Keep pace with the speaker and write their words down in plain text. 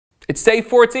It's day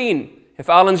 14. If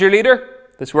Alan's your leader,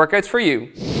 this workout's for you.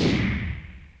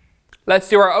 Let's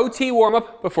do our OT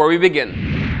warm-up before we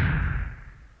begin.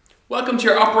 Welcome to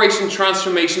your Operation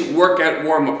Transformation workout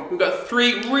warm-up. We've got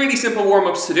 3 really simple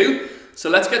warm-ups to do, so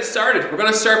let's get started. We're going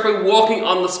to start by walking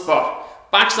on the spot.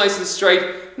 Back's nice and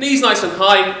straight, knees nice and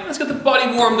high. Let's get the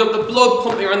body warmed up, the blood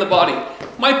pumping around the body.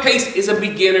 My pace is a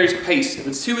beginner's pace. If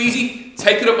it's too easy,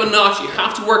 take it up a notch. You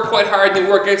have to work quite hard in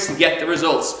your workouts to get the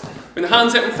results. Bring the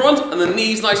hands out in front and the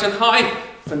knees nice and high.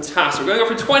 Fantastic. We're going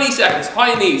to go for 20 seconds,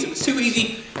 high knees. If it's too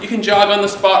easy, you can jog on the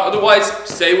spot. Otherwise,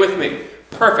 stay with me.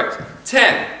 Perfect.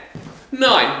 10, 9,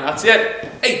 that's it.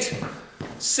 8,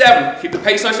 7, keep the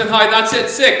pace nice and high. That's it.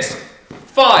 6,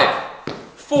 5,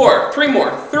 4, 3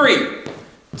 more. 3,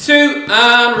 2,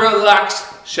 and relax.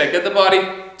 Shake out the body.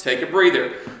 Take a breather.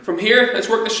 From here, let's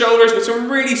work the shoulders with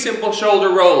some really simple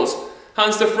shoulder rolls.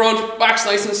 Hands to front, back's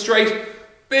nice and straight.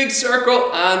 Big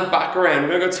circle and back around.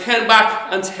 We're going to go 10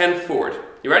 back and 10 forward.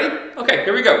 You ready? Okay,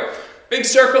 here we go. Big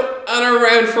circle and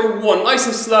around for 1. Nice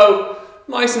and slow,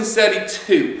 nice and steady.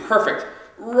 2, perfect.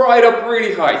 Right up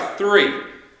really high. 3,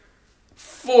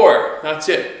 4, that's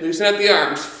it. Loosen out the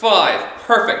arms. 5,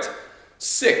 perfect.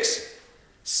 6,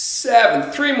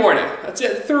 7, 3 more now. That's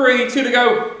it. 3, 2 to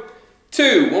go.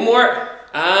 2, 1 more,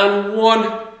 and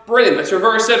 1. Brilliant. Let's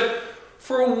reverse it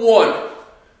for 1.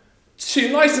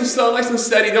 2, nice and slow, nice and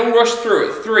steady, don't rush through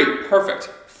it. 3, perfect.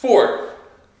 4,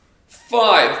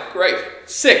 5, great.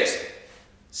 6,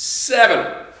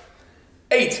 7,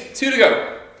 8, 2 to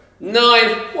go.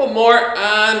 9, 1 more,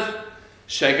 and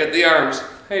shake out the arms.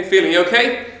 How you feeling? You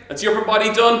okay? That's your upper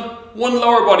body done. 1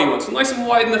 lower body one. So nice and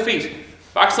wide in the feet.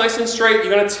 Back's nice and straight.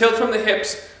 You're going to tilt from the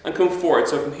hips and come forward.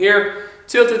 So from here,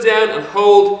 tilt it down and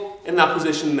hold in that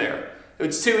position there. If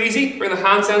it's too easy, bring the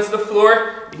hands down to the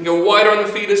floor. You can go wider on the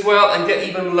feet as well and get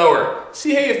even lower.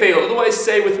 See how you feel, otherwise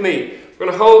stay with me. We're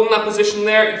going to hold in that position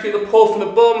there. You feel the pull from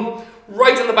the bum,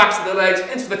 right in the backs of the legs,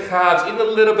 into the calves, even a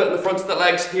little bit in the front of the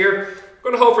legs here. We're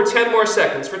going to hold for 10 more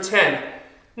seconds, for 10,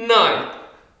 9,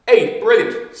 8,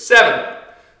 brilliant, 7,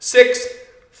 6,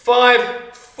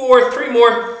 5, 4, 3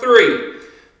 more, 3,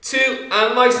 2,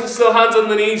 and nice and slow, hands on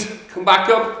the knees. Come back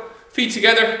up, feet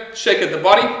together, shake out the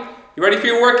body. You ready for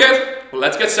your workout? Well,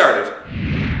 let's get started.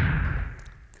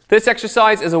 This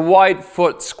exercise is a wide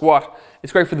foot squat.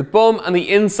 It's great for the bum and the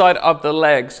inside of the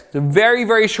legs. It's a very,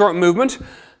 very short movement.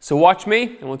 So watch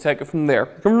me and we'll take it from there.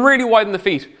 You can really widen the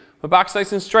feet. My back's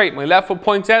nice and straight. My left foot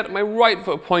points out, my right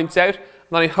foot points out. And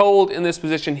then I hold in this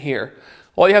position here.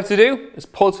 All you have to do is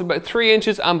pulse about 3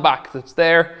 inches and back. That's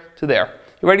there to there.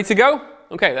 You ready to go?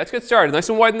 Okay, let's get started. Nice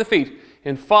and widen the feet.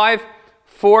 In 5,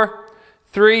 4,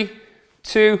 3,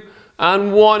 2,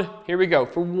 and 1. Here we go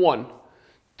for 1,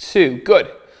 2.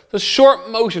 Good. So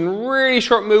short motion, really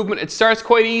short movement. It starts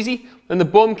quite easy. Then the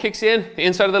bum kicks in, the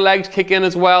inside of the legs kick in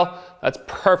as well. That's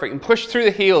perfect. And push through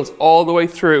the heels all the way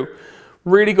through.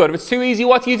 Really good. If it's too easy,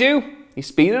 what do? You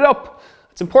speed it up.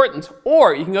 It's important.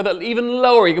 Or you can go that even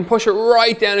lower. You can push it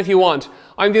right down if you want.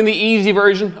 I'm doing the easy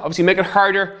version. Obviously make it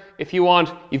harder if you want.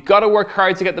 You've got to work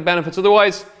hard to get the benefits.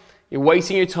 Otherwise, you're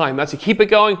wasting your time. That's it. Keep it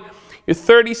going. You're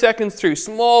 30 seconds through.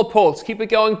 Small pulse. Keep it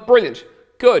going. Brilliant.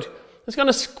 Good. It's going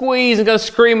to squeeze and going to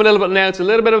scream a little bit now. It's a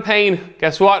little bit of pain.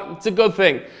 Guess what? It's a good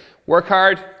thing. Work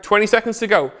hard. 20 seconds to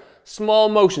go. Small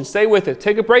motion. Stay with it.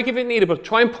 Take a break if you need it, but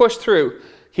try and push through.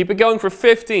 Keep it going for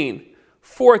 15,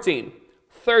 14,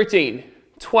 13,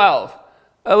 12,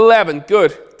 11.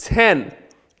 Good. 10,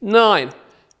 9,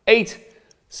 8,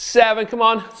 7. Come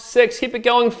on. 6. Keep it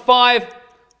going. 5,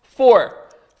 4,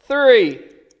 3,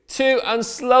 2, and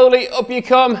slowly up you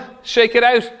come. Shake it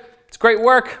out. It's great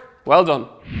work. Well done.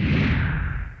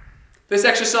 This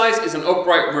exercise is an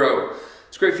upright row.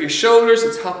 It's great for your shoulders,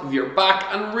 the top of your back,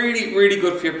 and really, really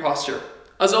good for your posture.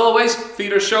 As always,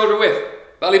 feet are shoulder width.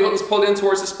 Belly button's pulled in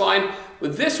towards the spine.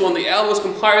 With this one, the elbows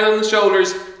come higher than the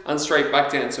shoulders and straight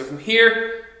back down. So from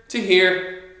here to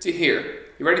here to here.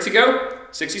 You ready to go?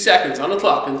 60 seconds on the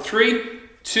clock. In 3,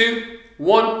 2,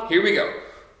 1, here we go.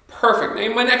 Perfect.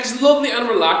 Now my neck is lovely and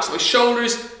relaxed. My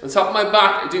shoulders and the top of my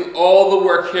back are doing all the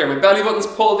work here. My belly button's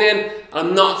pulled in and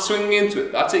I'm not swinging into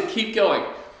it. That's it. Keep going.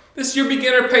 This is your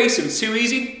beginner pace. If it's too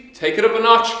easy, take it up a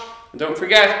notch. And don't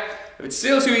forget, if it's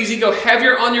still too easy, go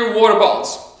heavier on your water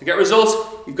bottles. To get results,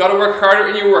 you've got to work harder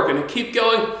in your work. And keep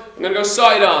going. I'm going to go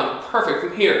side on. Perfect.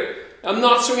 From here. I'm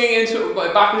not swinging into it.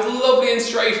 My back is lovely and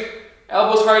straight.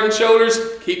 Elbows higher than shoulders.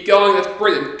 Keep going. That's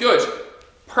brilliant. Good.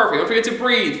 Perfect. Don't forget to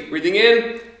breathe. Breathing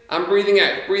in and breathing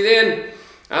out. Breathe in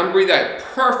and breathe out.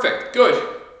 Perfect.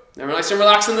 Good. Now nice and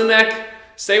relaxed in the neck.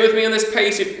 Stay with me on this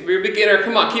pace. If you're a beginner,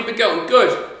 come on, keep it going.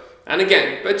 Good. And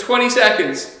again, about 20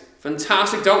 seconds.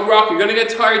 Fantastic. Don't rock. You're going to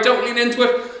get tired. Don't lean into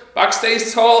it. Back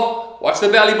stays tall. Watch the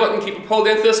belly button. Keep it pulled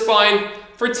into the spine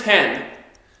for 10,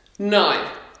 9,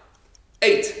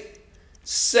 8,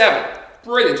 7.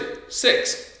 Brilliant.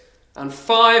 6 and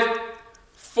 5,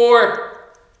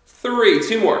 4, 3.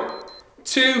 2 more.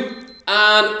 2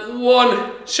 and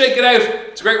 1. Shake it out.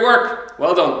 It's great work.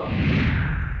 Well done.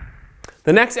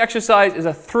 The next exercise is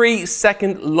a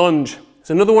 3-second lunge.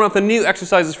 It's another one of the new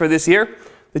exercises for this year.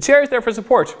 The chair is there for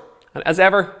support. And as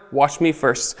ever, watch me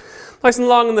first. Nice and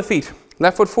long on the feet.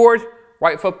 Left foot forward,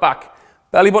 right foot back.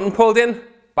 Belly button pulled in,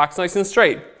 back's nice and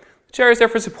straight. The chair is there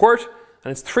for support,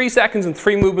 and it's 3 seconds and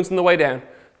 3 movements on the way down.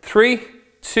 3,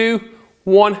 2,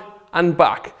 1, and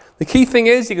back. The key thing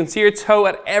is you can see your toe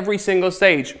at every single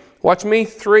stage. Watch me,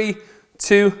 3,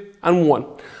 2, and 1.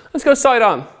 Let's go side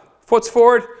on. Foot's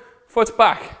forward, foot's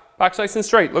back. Back's nice and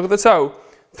straight. Look at the toe.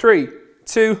 3,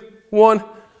 2, 1,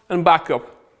 and back up.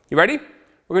 You ready?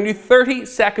 We're going to do 30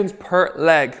 seconds per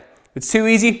leg. If it's too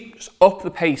easy, just up the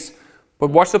pace. But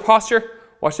watch the posture,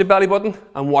 watch the belly button,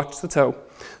 and watch the toe.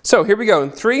 So here we go.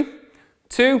 In 3,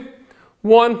 2,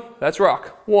 1, let's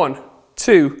rock. 1,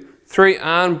 2, 3,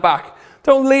 and back.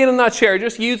 Don't lean on that chair,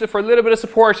 just use it for a little bit of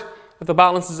support if the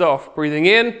balance is off. Breathing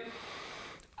in,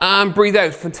 and breathe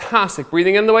out. Fantastic.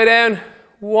 Breathing in the way down.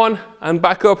 1, and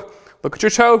back up. Look at your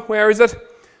toe, where is it?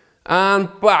 And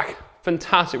back.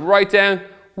 Fantastic. Right down.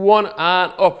 1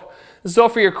 and up. This is all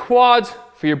for your quads,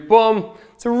 for your bum.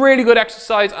 It's a really good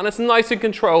exercise and it's nice and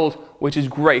controlled, which is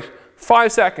great.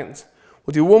 5 seconds.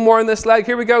 We'll do one more on this leg.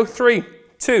 Here we go. 3,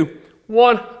 2,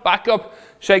 1. Back up.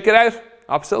 Shake it out.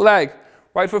 Opposite leg.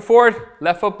 Right foot forward,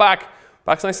 left foot back.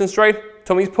 Back's nice and straight.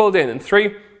 Tummy's pulled in.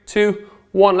 3, 2,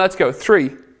 1. Let's go.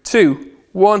 3, 2,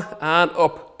 1 and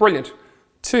up. Brilliant.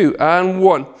 2 and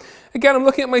 1. Again, I'm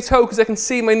looking at my toe because I can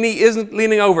see my knee isn't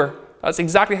leaning over. That's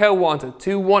exactly how I want it.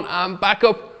 2, 1, and back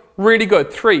up. Really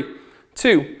good. 3,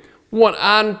 2, 1,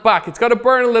 and back. It's got to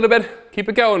burn a little bit. Keep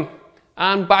it going.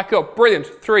 And back up. Brilliant.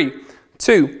 3,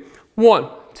 2, 1.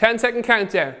 10-second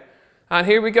countdown. And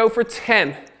here we go for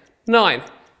 10, 9,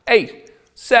 8,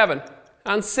 7,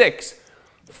 and 6,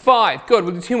 5. Good.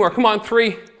 We'll do 2 more. Come on.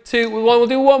 3, 2, 1. We'll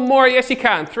do 1 more. Yes, you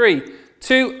can. 3,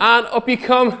 2, and up you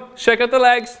come. Shake out the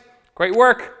legs. Great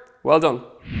work. Well done.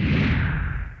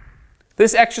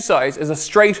 This exercise is a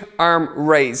straight arm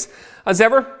raise. As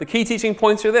ever, the key teaching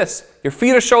points are this. Your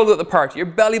feet are shoulder width apart. Your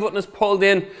belly button is pulled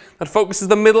in. That focuses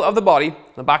the middle of the body.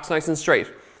 The back's nice and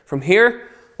straight. From here,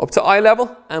 up to eye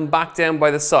level and back down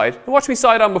by the side. And watch me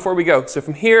side on before we go. So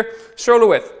from here, shoulder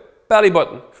width, belly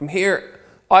button. From here,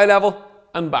 eye level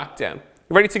and back down.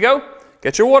 You ready to go?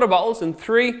 Get your water bottles in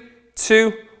 3,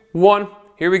 2, 1.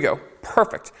 Here we go.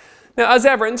 Perfect. Now, as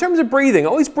ever, in terms of breathing,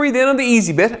 always breathe in on the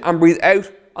easy bit and breathe out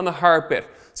on the hard bit.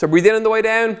 So breathe in on the way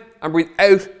down and breathe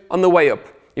out on the way up.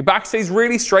 Your back stays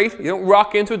really straight. You don't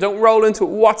rock into it, don't roll into it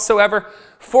whatsoever.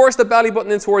 Force the belly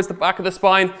button in towards the back of the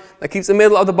spine. That keeps the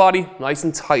middle of the body nice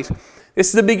and tight. This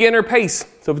is a beginner pace.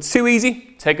 So if it's too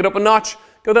easy, take it up a notch.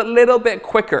 Go that little bit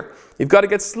quicker. You've got to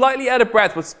get slightly out of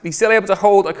breath, but be still able to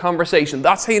hold a conversation.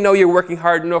 That's how you know you're working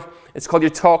hard enough. It's called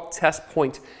your talk test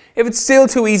point. If it's still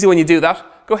too easy when you do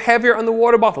that, go heavier on the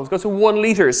water bottles. Go to 1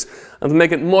 litres and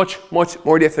make it much, much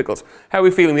more difficult. How are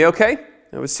we feeling? We okay?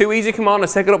 If it's too easy, come on,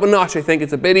 let's take it up a notch. I think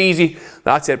it's a bit easy.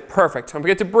 That's it. Perfect. Don't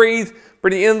forget to breathe.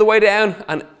 Breathe in on the way down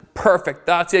and perfect.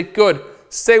 That's it. Good.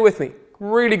 Stay with me.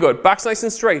 Really good. Back's nice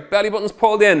and straight. Belly button's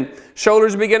pulled in.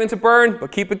 Shoulders are beginning to burn,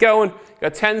 but keep it going. You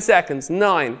got 10 seconds.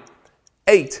 9,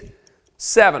 8,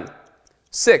 7,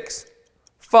 6,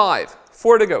 5,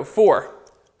 4 to go. 4,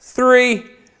 3,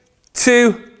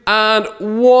 2, and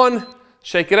 1.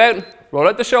 Shake it out. Roll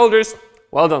out the shoulders.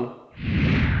 Well done.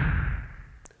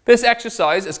 This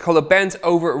exercise is called a bent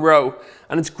over row,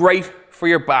 and it's great for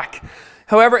your back.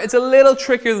 However, it's a little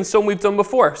trickier than some we've done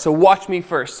before, so watch me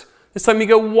first. This time you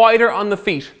go wider on the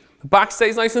feet. The back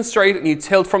stays nice and straight, and you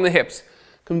tilt from the hips.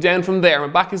 Come down from there. My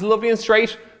back is lovely and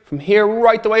straight. From here,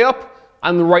 right the way up,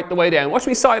 and right the way down. Watch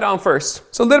me side on first.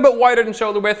 So a little bit wider than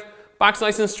shoulder width. Back's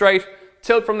nice and straight.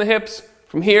 Tilt from the hips.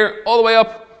 From here, all the way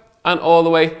up, and all the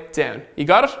way down. You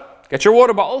got it? Get your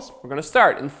water bottles. We're going to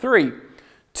start in 3,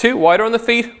 2, wider on the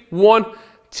feet, 1,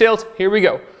 tilt. Here we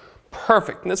go.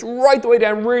 Perfect. And that's right the way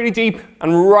down, really deep,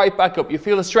 and right back up. You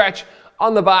feel the stretch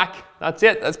on the back. That's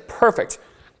it. That's perfect.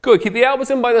 Good. Keep the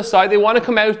elbows in by the side. They want to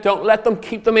come out. Don't let them.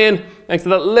 Keep them in. Makes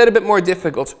it a little bit more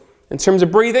difficult. In terms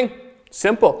of breathing,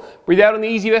 simple. Breathe out on the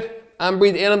easy bit and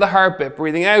breathe in on the hard bit.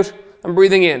 Breathing out and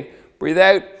breathing in. Breathe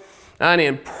out and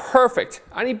in. Perfect.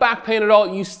 Any back pain at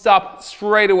all, you stop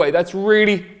straight away. That's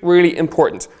really, really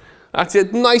important. That's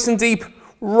it. Nice and deep.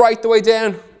 Right the way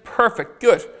down. Perfect.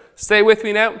 Good. Stay with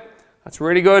me now. That's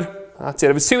really good. That's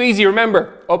it. If it's too easy,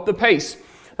 remember, up the pace.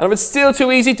 And if it's still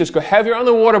too easy, just go heavier on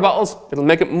the water bottles. It'll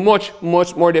make it much,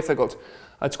 much more difficult.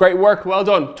 That's great work. Well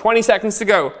done. 20 seconds to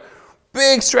go.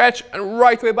 Big stretch and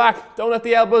right way back. Don't let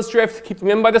the elbows drift. Keep them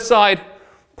in by the side.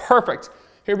 Perfect.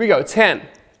 Here we go. 10,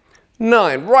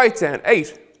 9, right down.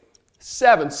 8,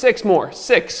 7, 6 more.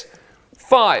 6,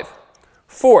 5,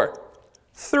 4,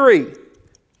 3,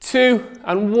 2,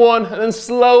 and 1. And then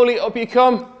slowly up you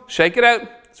come. Shake it out.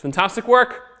 It's fantastic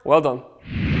work. Well done.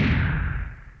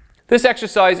 This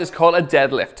exercise is called a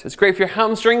deadlift. It's great for your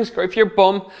hamstrings, great for your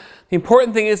bum. The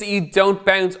important thing is that you don't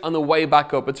bounce on the way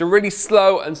back up. It's a really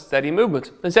slow and steady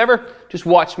movement. As ever, just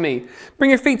watch me. Bring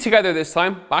your feet together this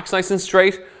time. Back's nice and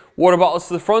straight. Water bottles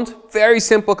to the front. Very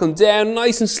simple. Come down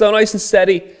nice and slow, nice and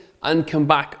steady, and come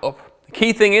back up. The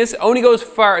key thing is, only go as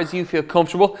far as you feel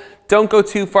comfortable. Don't go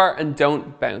too far and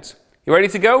don't bounce. You ready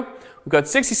to go? We've got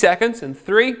 60 seconds in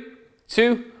 3,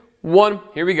 2, 1.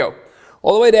 Here we go.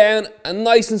 All the way down and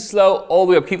nice and slow all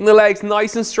the way up. Keeping the legs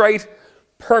nice and straight.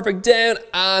 Perfect. Down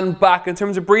and back. In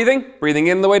terms of breathing, breathing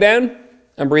in on the way down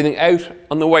and breathing out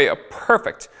on the way up.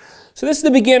 Perfect. So this is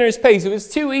the beginner's pace. If it's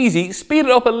too easy, speed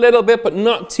it up a little bit, but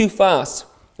not too fast.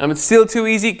 And if it's still too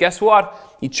easy, guess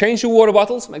what? You change your water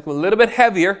bottles, make them a little bit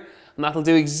heavier, and that'll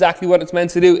do exactly what it's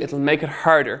meant to do. It'll make it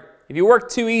harder. If you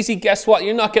work too easy, guess what?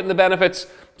 You're not getting the benefits.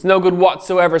 It's no good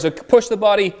whatsoever. So push the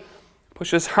body,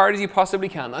 push as hard as you possibly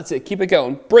can. That's it. Keep it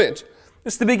going. Brilliant.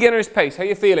 This is the beginner's pace. How are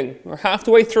you feeling? We're half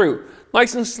the way through.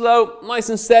 Nice and slow, nice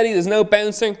and steady. There's no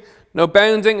bouncing, no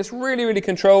bounding. It's really, really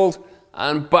controlled.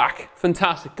 And back.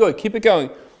 Fantastic. Good. Keep it going.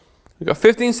 We've got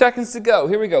 15 seconds to go.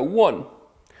 Here we go. 1,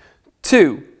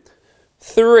 2,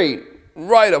 3.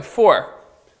 Right up. 4,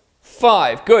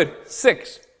 5. Good.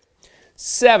 6,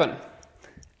 7,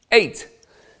 8,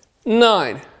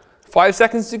 9. 5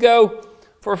 seconds to go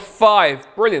for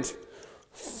 5. Brilliant.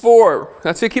 4.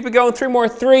 That's it. Keep it going. 3 more.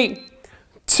 3,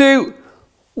 2,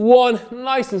 1.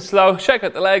 Nice and slow. Shake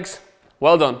out the legs.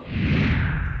 Well done.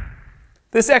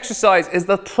 This exercise is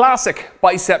the classic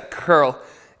bicep curl.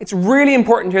 It's really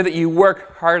important here that you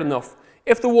work hard enough.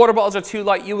 If the water bottles are too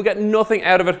light, you will get nothing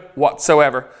out of it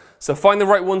whatsoever. So find the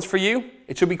right ones for you.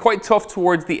 It should be quite tough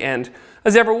towards the end.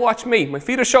 As ever, watch me. My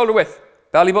feet are shoulder width.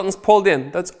 Belly button's pulled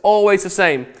in. That's always the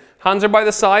same. Hands are by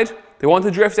the side. They want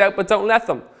to drift out, but don't let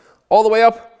them. All the way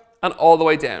up and all the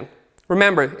way down.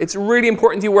 Remember, it's really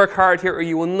important you work hard here or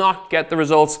you will not get the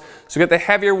results. So get the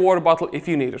heavier water bottle if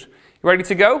you need it. You ready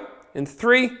to go? In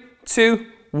 3, 2,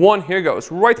 1, here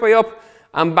goes. Right way up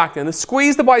and back down. Then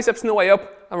squeeze the biceps on the way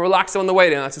up and relax them on the way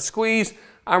down. That's a squeeze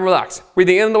and relax.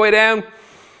 Breathing in on the way down,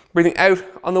 breathing out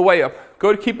on the way up.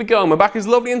 Good, keep it going. My back is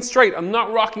lovely and straight. I'm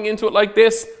not rocking into it like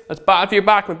this. That's bad for your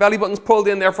back. My belly button's pulled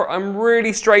in, therefore I'm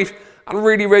really straight and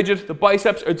really rigid. The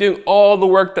biceps are doing all the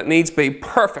work that needs to be.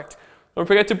 Perfect. Don't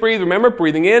forget to breathe. Remember,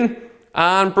 breathing in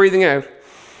and breathing out.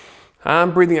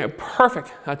 And breathing out.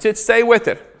 Perfect. That's it. Stay with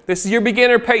it. This is your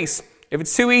beginner pace. If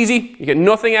it's too easy, you get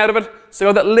nothing out of it. So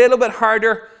go that little bit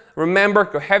harder. Remember,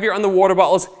 go heavier on the water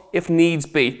bottles if needs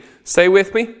be. Stay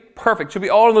with me. Perfect. Should be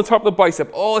all on the top of the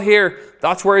bicep. All here.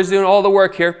 That's where it's doing all the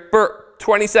work here.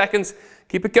 20 seconds.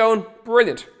 Keep it going.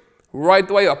 Brilliant. Right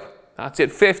the way up. That's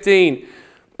it. 15.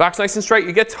 Back's nice and straight.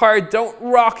 You get tired. Don't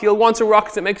rock. You'll want to rock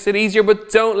because it makes it easier,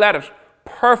 but don't let it.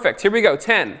 Perfect. Here we go.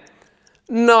 10,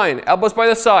 9. Elbows by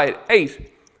the side.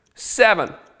 8,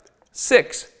 7,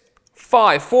 6,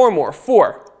 5. 4 more.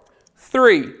 4,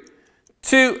 3,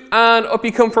 2, and up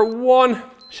you come for 1.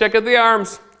 Shake out the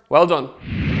arms. Well done.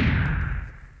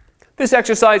 This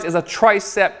exercise is a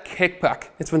tricep kickback.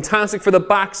 It's fantastic for the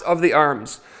backs of the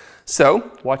arms.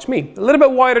 So, watch me. A little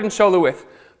bit wider than shoulder width.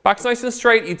 Back's nice and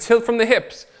straight. You tilt from the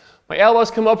hips. My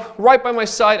elbows come up right by my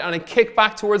side and I kick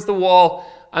back towards the wall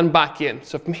and back in.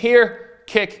 So from here,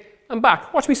 kick and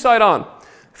back. Watch me side on.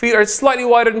 Feet are slightly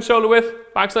wider than shoulder width.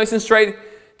 Back's nice and straight.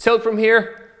 Tilt from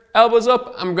here, elbows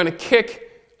up, and we're going to kick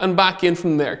and back in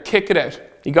from there. Kick it out.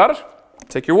 You got it?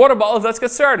 Take your water bottles. Let's get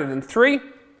started. In 3,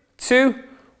 2,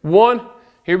 1.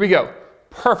 Here we go.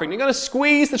 Perfect. You're going to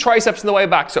squeeze the triceps on the way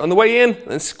back. So on the way in,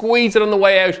 and then squeeze it on the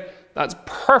way out. That's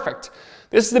perfect.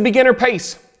 This is the beginner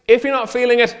pace. If you're not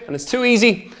feeling it and it's too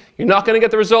easy, you're not going to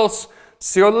get the results.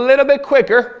 So go a little bit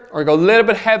quicker or go a little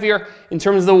bit heavier in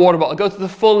terms of the water bottle. Go to the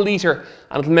full litre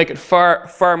and it'll make it far,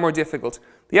 far more difficult.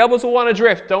 The elbows will want to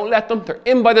drift. Don't let them. They're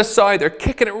in by the side. They're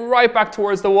kicking it right back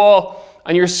towards the wall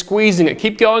and you're squeezing it.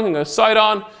 Keep going. I'm going to side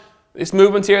on. This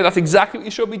movement here, that's exactly what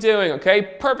you should be doing,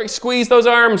 okay? Perfect. Squeeze those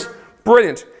arms.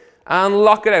 Brilliant. And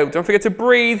lock it out. Don't forget to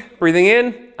breathe. Breathing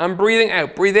in and breathing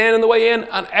out. Breathe in on the way in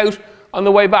and out on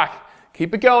the way back.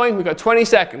 Keep it going. We've got 20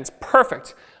 seconds.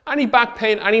 Perfect. Any back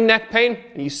pain, any neck pain,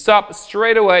 and you stop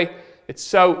straight away. It's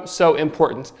so, so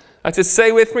important. That's it,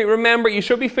 stay with me. Remember, you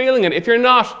should be feeling it. If you're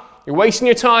not, you're wasting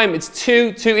your time. It's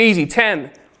too easy.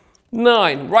 10,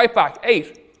 9, right back.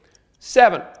 8,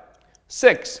 7,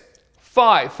 6,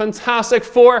 5. Fantastic.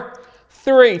 4,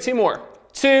 3, 2 more.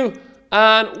 2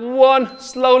 and 1.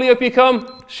 Slowly up you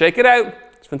come. Shake it out.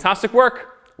 It's fantastic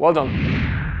work. Well done.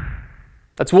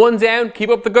 That's 1 down. Keep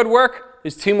up the good work.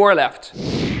 There's 2 more left.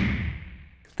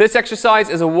 This exercise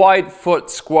is a wide foot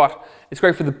squat. It's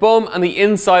great for the bum and the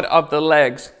inside of the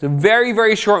legs. It's a very,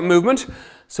 very short movement.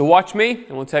 So watch me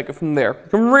and we'll take it from there. You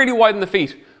can really widen the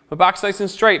feet. My back's nice and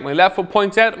straight. My left foot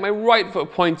points out, my right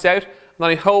foot points out, and then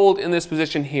I hold in this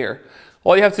position here.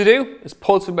 All you have to do is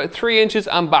pulse about 3 inches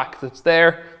and back. That's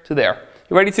there to there.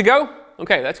 You ready to go?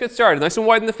 Okay, let's get started. Nice and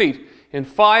widen the feet. In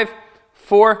 5,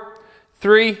 4,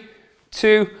 3,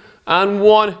 2, and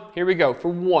 1. Here we go for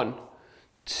 1,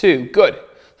 2. Good.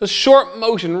 So short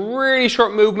motion, really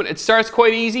short movement. It starts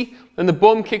quite easy. Then the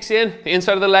bum kicks in, the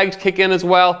inside of the legs kick in as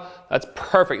well. That's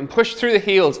perfect. And push through the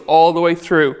heels all the way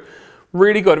through.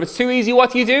 Really good. If it's too easy,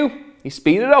 what do? You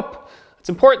speed it up. It's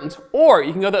important. Or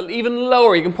you can go that even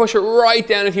lower. You can push it right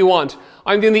down if you want.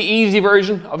 I'm doing the easy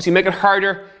version. Obviously make it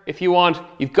harder if you want.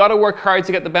 You've got to work hard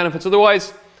to get the benefits.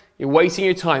 Otherwise, you're wasting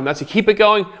your time. That's it. Keep it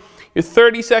going. You're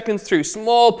 30 seconds through.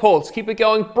 Small pulse. Keep it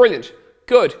going. Brilliant.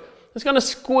 Good. It's going to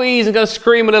squeeze and going to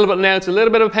scream a little bit now. It's a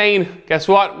little bit of pain. Guess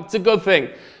what? It's a good thing.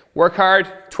 Work hard.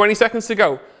 20 seconds to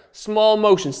go. Small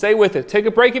motion. Stay with it. Take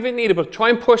a break if you need it, but try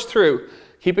and push through.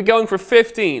 Keep it going for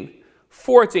 15,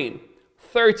 14,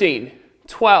 13,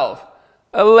 12,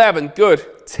 11.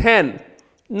 Good. 10,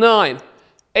 9,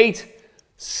 8,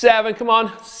 7. Come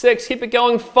on. 6. Keep it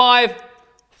going. 5,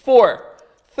 4,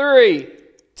 3,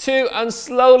 2. And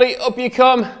slowly up you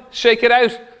come. Shake it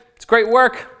out. It's great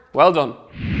work. Well done.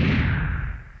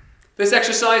 This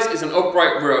exercise is an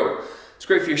upright row. It's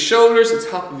great for your shoulders, the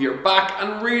top of your back,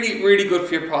 and really, really good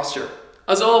for your posture.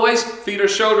 As always, feet are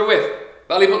shoulder width.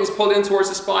 Belly button's pulled in towards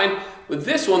the spine. With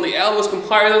this one, the elbows come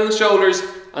higher than the shoulders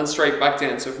and straight back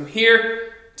down. So from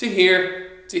here to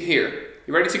here to here.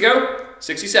 You ready to go?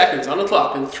 60 seconds on the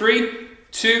clock. In 3,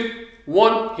 2,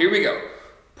 1, here we go.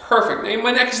 Perfect. Now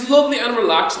my neck is lovely and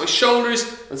relaxed. My shoulders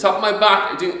and the top of my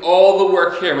back are doing all the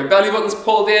work here. My belly button's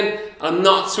pulled in and I'm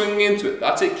not swinging into it.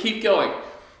 That's it. Keep going.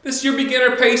 This is your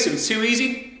beginner pace. If it's too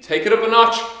easy, take it up a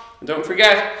notch. And don't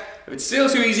forget, if it's still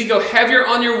too easy, go heavier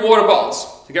on your water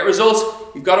bottles. To get results,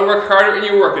 you've got to work harder in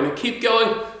your work. And keep going.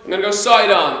 I'm going to go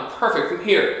side on. Perfect. From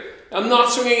here. I'm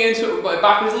not swinging into it. My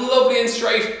back is lovely and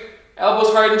straight.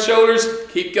 Elbows higher than shoulders.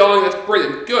 Keep going. That's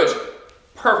brilliant. Good.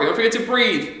 Perfect. Don't forget to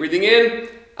breathe. Breathing in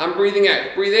and breathing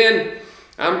out. Breathe in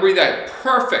and breathe out.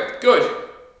 Perfect. Good.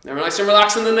 Now nice and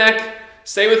relaxed on the neck.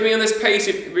 Stay with me on this pace.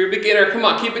 If you're a beginner, come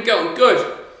on, keep it going.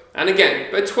 Good. And again,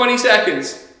 about 20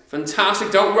 seconds.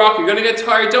 Fantastic. Don't rock. You're going to get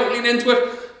tired. Don't lean into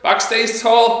it. Back stays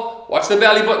tall. Watch the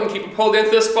belly button. Keep it pulled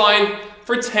into the spine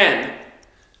for 10,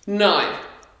 9,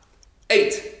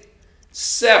 8,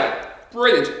 7.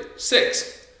 Brilliant.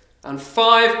 6 and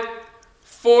 5,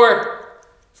 4,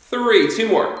 3. 2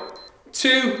 more.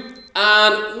 2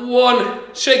 and 1.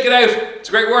 Shake it out. It's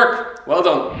great work. Well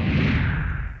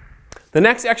done. The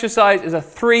next exercise is a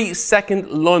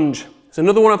 3-second lunge. It's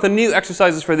another one of the new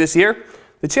exercises for this year.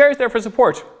 The chair is there for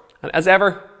support. And as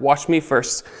ever, watch me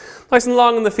first. Nice and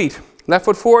long on the feet. Left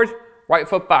foot forward, right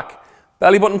foot back.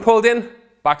 Belly button pulled in,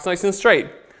 back's nice and straight.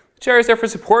 The chair is there for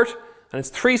support. And it's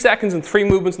 3 seconds and 3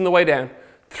 movements on the way down.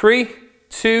 3,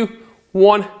 2,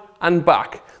 1, and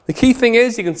back. The key thing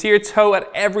is you can see your toe at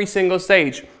every single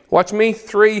stage. Watch me.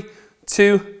 3,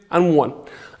 2, and 1.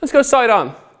 Let's go side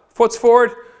on. Foot's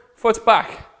forward, foot's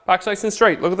back. Back's nice and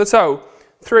straight. Look at the toe.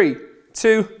 3,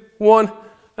 2, 1,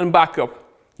 and back up.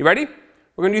 You ready?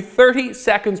 We're going to do 30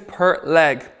 seconds per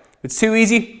leg. If it's too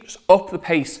easy, just up the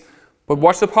pace. But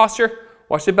watch the posture,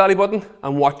 watch the belly button,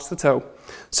 and watch the toe.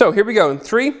 So here we go. In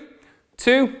 3,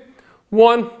 2,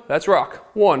 1, let's rock.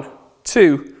 1,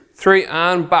 2, 3,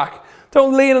 and back.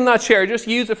 Don't lean on that chair. Just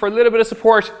use it for a little bit of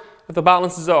support if the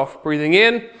balance is off. Breathing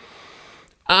in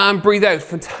and breathe out.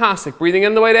 Fantastic. Breathing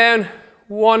in the way down.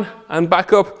 1 and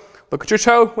back up. Look at your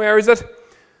toe. Where is it?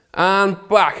 And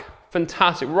back.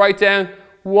 Fantastic. Right down.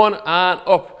 1 and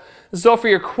up. This is all for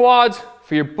your quads,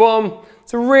 for your bum.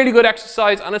 It's a really good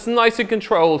exercise and it's nice and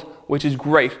controlled, which is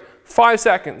great. 5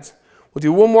 seconds. We'll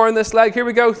do one more on this leg. Here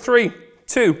we go. 3,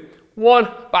 2, 1.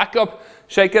 Back up.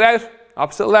 Shake it out.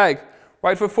 Opposite leg.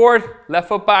 Right foot forward, left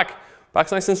foot back.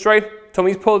 Back's nice and straight.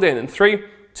 Tummy's pulled in. 3,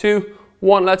 2,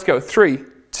 1. Let's go. 3,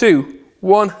 2,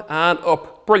 1 and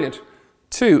up. Brilliant.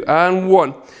 2 and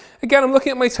 1. Again, I'm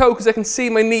looking at my toe because I can see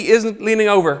my knee isn't leaning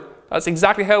over. That's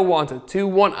exactly how I want it. 2,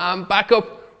 1 and back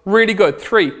up. Really good.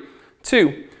 3,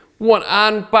 2, 1,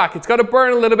 and back. It's got to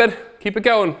burn a little bit. Keep it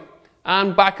going.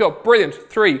 And back up. Brilliant.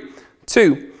 3,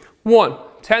 2, 1.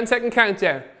 10-second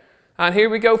countdown. And here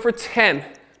we go for 10,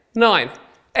 9,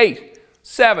 8,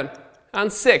 7,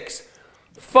 and 6,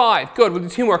 5. Good. We'll do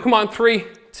 2 more. Come on. 3,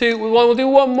 2, 1. We'll do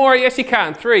 1 more. Yes, you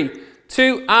can. 3,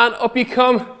 2, and up you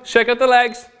come. Shake out the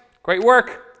legs. Great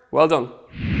work. Well done.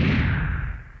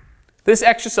 This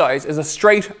exercise is a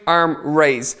straight arm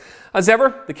raise. As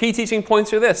ever, the key teaching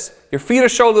points are this. Your feet are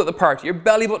shoulder width apart. Your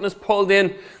belly button is pulled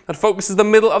in. That focuses the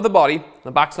middle of the body. And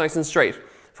the back's nice and straight.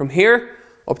 From here,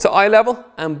 up to eye level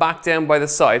and back down by the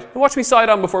side. And watch me side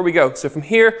on before we go. So from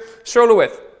here, shoulder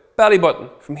width, belly button.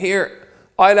 From here,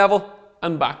 eye level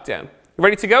and back down. You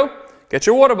ready to go? Get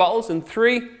your water bottles in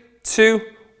 3, 2,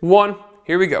 1.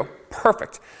 Here we go.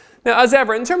 Perfect. Now, as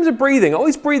ever, in terms of breathing,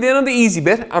 always breathe in on the easy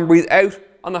bit and breathe out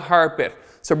on the hard bit.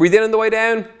 So breathe in on the way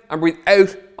down and breathe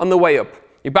out on the way up.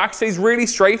 Your back stays really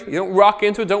straight. You don't rock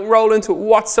into it, don't roll into it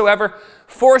whatsoever.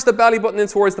 Force the belly button in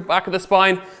towards the back of the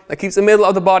spine. That keeps the middle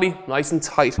of the body nice and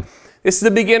tight. This is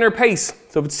a beginner pace.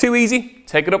 So if it's too easy,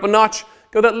 take it up a notch.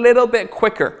 Go that little bit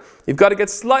quicker. You've got to get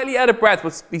slightly out of breath,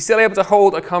 but be still able to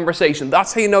hold a conversation.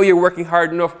 That's how you know you're working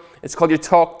hard enough. It's called your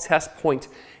talk test point.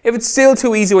 If it's still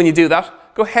too easy when you do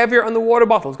that, go heavier on the water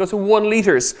bottles. Go to 1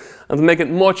 litres and make it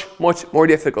much, much more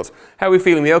difficult. How are we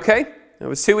feeling? We okay? If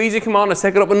it's too easy, come on, let's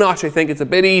take it up a notch. I think it's a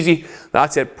bit easy.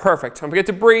 That's it. Perfect. Don't forget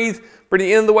to breathe.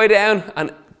 Breathe in on the way down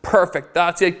and perfect.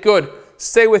 That's it. Good.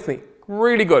 Stay with me.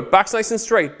 Really good. Back's nice and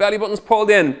straight. Belly button's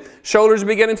pulled in. Shoulders are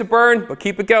beginning to burn, but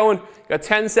keep it going. You got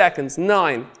 10 seconds.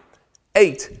 9,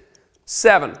 8,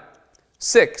 7,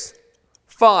 6,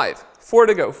 5, 4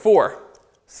 to go. 4,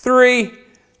 3,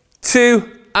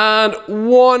 2, and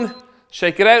 1.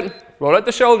 Shake it out. Roll out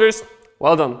the shoulders.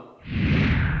 Well done.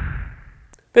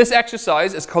 This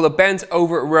exercise is called a bent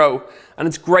over row, and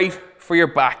it's great for your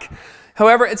back.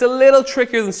 However, it's a little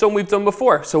trickier than some we've done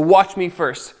before, so watch me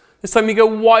first. This time you go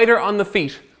wider on the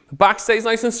feet. The back stays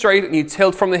nice and straight, and you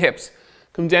tilt from the hips.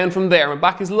 Come down from there. My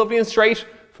back is lovely and straight.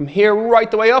 From here, right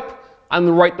the way up,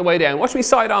 and right the way down. Watch me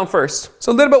side on first.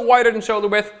 So a little bit wider than shoulder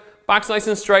width. Back's nice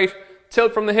and straight.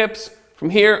 Tilt from the hips. From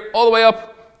here, all the way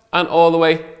up, and all the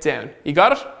way down. You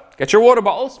got it? Get your water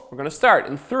bottles. We're going to start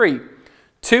in 3,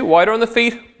 2, wider on the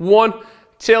feet, 1,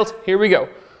 tilt. Here we go.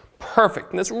 Perfect.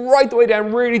 And that's right the way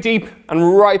down, really deep,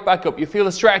 and right back up. You feel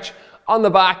the stretch on the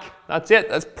back. That's it.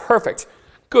 That's perfect.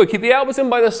 Good. Keep the elbows in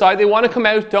by the side. They want to come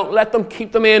out. Don't let them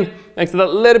keep them in. Makes it a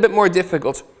little bit more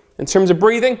difficult. In terms of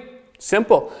breathing,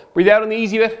 simple. Breathe out on the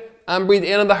easy bit and breathe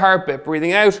in on the hard bit.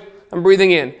 Breathing out and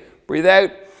breathing in. Breathe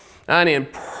out and in.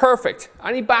 Perfect.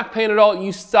 Any back pain at all,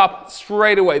 you stop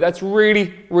straight away. That's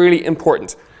really, really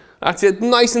important. That's it.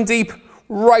 Nice and deep.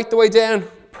 Right the way down.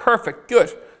 Perfect.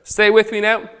 Good. Stay with me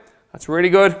now. That's really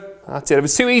good. That's it. If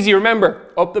it's too easy, remember,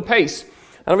 up the pace.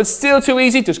 And if it's still too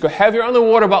easy, just go heavier on the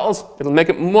water bottles. It'll make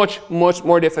it much, much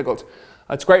more difficult.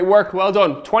 That's great work. Well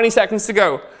done. 20 seconds to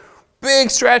go. Big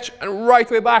stretch and right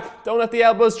way back. Don't let the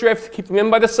elbows drift. Keep them in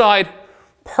by the side.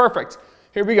 Perfect.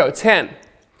 Here we go. 10,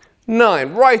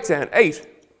 9, right down. 8,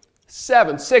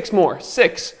 7, 6 more.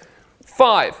 6,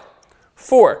 5,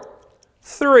 4,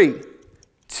 3,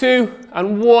 2,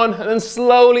 and 1. And then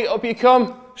slowly up you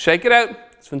come. Shake it out.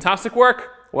 It's fantastic work.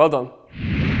 Well done.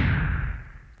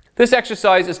 This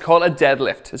exercise is called a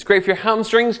deadlift. It's great for your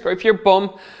hamstrings, great for your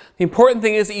bum. The important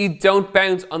thing is that you don't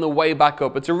bounce on the way back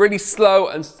up. It's a really slow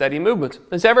and steady movement.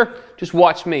 As ever, just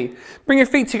watch me. Bring your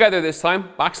feet together this time.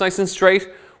 Back's nice and straight.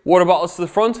 Water bottles to the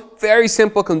front. Very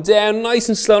simple. Come down, nice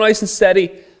and slow, nice and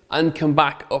steady, and come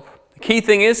back up. The key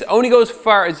thing is, only go as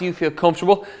far as you feel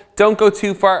comfortable. Don't go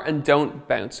too far and don't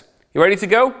bounce. You ready to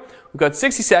go? We've got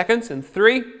 60 seconds in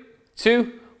 3,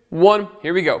 2, 1.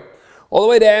 Here we go. All the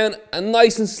way down and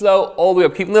nice and slow all the way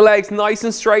up. Keeping the legs nice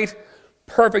and straight.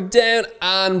 Perfect. Down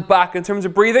and back. In terms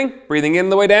of breathing, breathing in on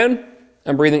the way down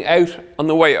and breathing out on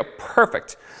the way up.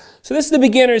 Perfect. So this is the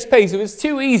beginner's pace. If it's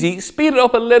too easy, speed it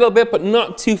up a little bit, but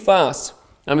not too fast.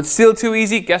 And if it's still too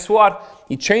easy, guess what?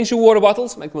 You change your water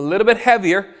bottles, make them a little bit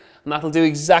heavier, and that'll do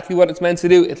exactly what it's meant to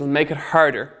do. It'll make it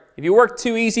harder. If you work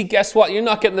too easy, guess what? You're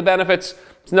not getting the benefits.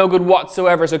 It's no good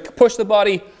whatsoever. So push the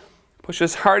body. Push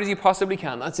as hard as you possibly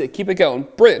can. That's it. Keep it going.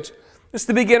 Brilliant. This is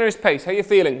the beginner's pace. How are you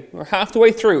feeling? We're half the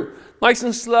way through. Nice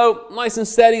and slow, nice and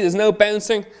steady. There's no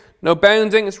bouncing, no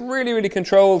bounding. It's really, really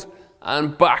controlled.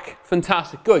 And back.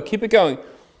 Fantastic. Good. Keep it going.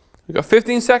 We've got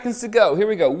 15 seconds to go. Here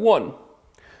we go. 1,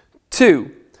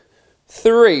 2,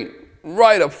 3.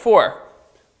 Right up. 4,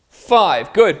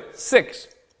 5. Good. 6,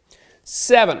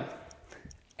 7,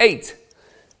 8,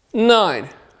 9.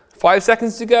 5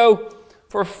 seconds to go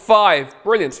for 5.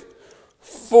 Brilliant.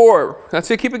 4.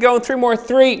 That's it. Keep it going. 3 more.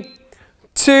 3,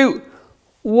 2,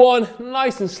 1,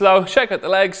 nice and slow. Shake out the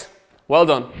legs. Well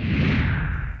done.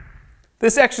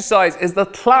 This exercise is the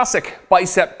classic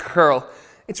bicep curl.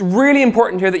 It's really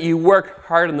important here that you work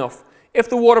hard enough. If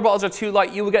the water bottles are too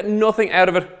light, you will get nothing out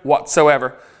of it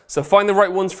whatsoever. So find the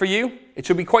right ones for you. It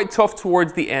should be quite tough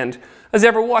towards the end. As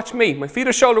ever, watch me. My feet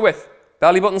are shoulder width.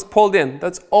 Belly button's pulled in.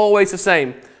 That's always the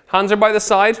same. Hands are by the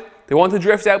side. They want to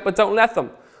drift out, but don't let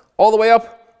them. All the way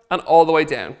up and all the way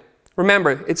down.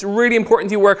 Remember, it's really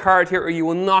important you work hard here or you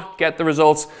will not get the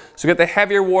results. So get the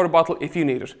heavier water bottle if you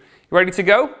need it. You ready to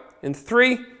go? In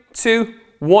 3, 2,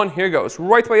 1, here goes.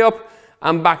 Right way up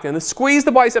and back down. Now squeeze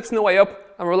the biceps on the way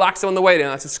up and relax them on the way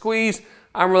down. That's a squeeze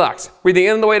and relax. Breathing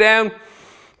in on the way down,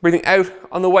 breathing out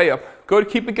on the way up. Good,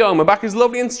 keep it going. My back is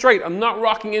lovely and straight. I'm not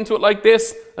rocking into it like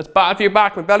this. That's bad for your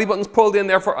back. My belly button's pulled in,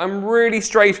 therefore I'm really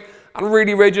straight and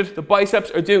really rigid. The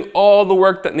biceps are doing all the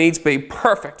work that needs to be.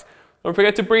 Perfect. Don't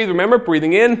forget to breathe. Remember,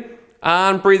 breathing in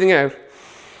and breathing out.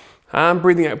 And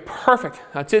breathing out. Perfect.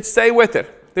 That's it. Stay with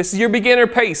it. This is your beginner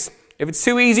pace. If it's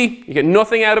too easy, you get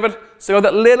nothing out of it. So go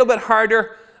that little bit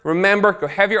harder. Remember, go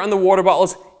heavier on the water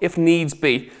bottles if needs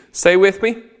be. Stay with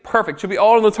me. Perfect. Should be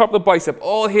all on the top of the bicep.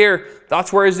 All here.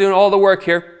 That's where it's doing all the work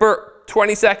here.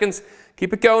 20 seconds.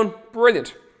 Keep it going.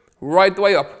 Brilliant. Right the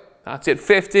way up. That's it.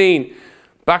 15.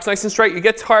 Back's nice and straight. You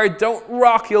get tired. Don't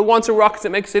rock. You'll want to rock because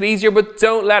it makes it easier, but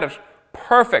don't let it.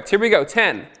 Perfect. Here we go.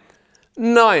 10,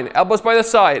 9, elbows by the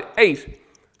side. 8,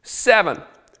 7,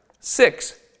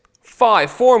 6,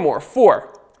 5, 4 more.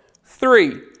 4,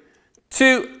 3,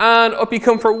 2, and up you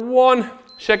come for 1.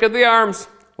 Shake out the arms.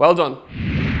 Well done.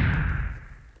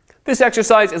 This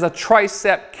exercise is a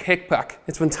tricep kickback.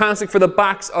 It's fantastic for the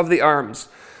backs of the arms.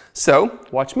 So,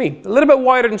 watch me. A little bit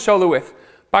wider than shoulder width.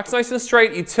 Back's nice and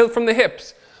straight. You tilt from the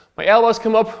hips. My elbows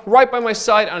come up right by my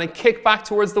side and I kick back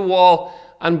towards the wall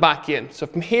and back in. So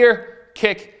from here,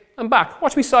 kick and back.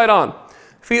 Watch me side on.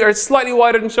 Feet are slightly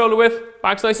wider than shoulder width.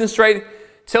 Back's nice and straight.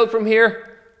 Tilt from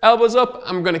here. Elbows up.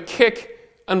 And we're going to kick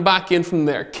and back in from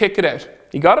there. Kick it out.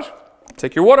 You got it?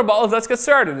 Take your water bottles. Let's get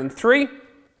started. In 3,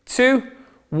 2,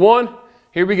 1.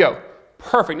 Here we go.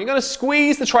 Perfect. You're going to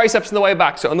squeeze the triceps on the way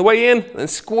back. So on the way in, and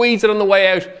squeeze it on the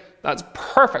way out. That's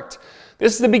perfect.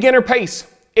 This is the beginner pace.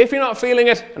 If you're not feeling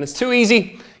it and it's too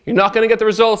easy, you're not going to get the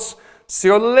results. So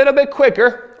go a little bit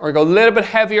quicker or go a little bit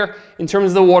heavier in terms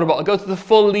of the water bottle. Go to the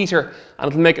full litre and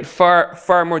it'll make it far,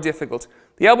 far more difficult.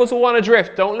 The elbows will want to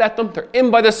drift. Don't let them. They're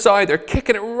in by the side. They're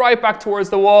kicking it right back towards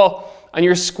the wall and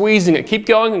you're squeezing it. Keep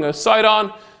going. I'm going to side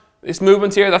on. This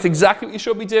movement here, that's exactly what you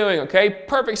should be doing, okay?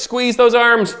 Perfect. Squeeze those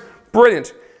arms.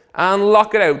 Brilliant. And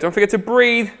lock it out. Don't forget to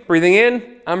breathe. Breathing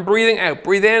in and breathing out.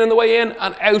 Breathe in on the way in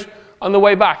and out on the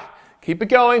way back. Keep it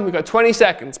going. We've got 20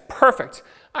 seconds. Perfect.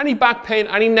 Any back pain,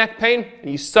 any neck pain, and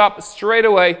you stop straight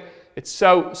away. It's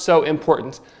so, so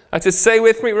important. That's it. Stay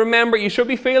with me. Remember, you should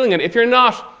be feeling it. If you're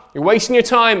not, you're wasting your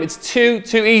time. It's too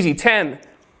easy. 10,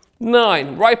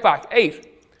 9, right back.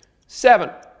 8, 7,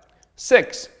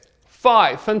 6,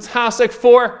 5. Fantastic.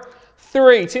 4,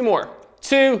 3, 2 more.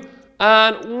 2,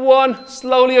 and 1.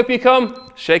 Slowly up you come.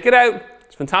 Shake it out.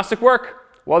 It's fantastic work.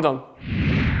 Well done.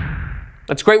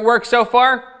 That's great work so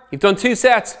far. You've done 2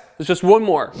 sets. There's just 1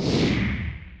 more.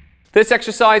 This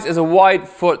exercise is a wide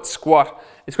foot squat.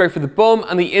 It's great for the bum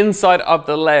and the inside of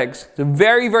the legs. It's a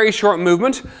very, very short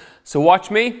movement. So watch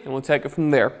me and we'll take it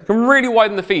from there. You can really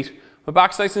widen the feet. My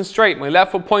back's nice and straight. My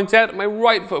left foot points out, my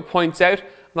right foot points out. And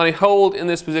then I hold in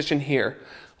this position here.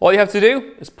 All you have to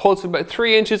do is pulse about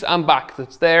 3 inches and back.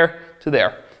 That's there to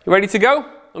there. You ready to go?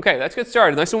 Okay, let's get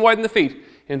started. Nice and widen the feet.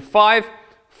 In 5,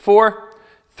 4,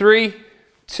 3,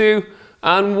 2,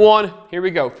 and 1. Here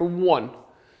we go for 1,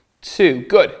 2.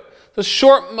 Good. So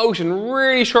short motion,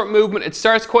 really short movement. It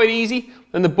starts quite easy.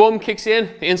 Then the bum kicks in.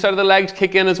 The inside of the legs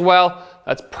kick in as well.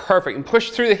 That's perfect. And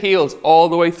push through the heels all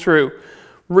the way through.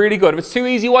 Really good. If it's too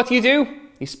easy, what do?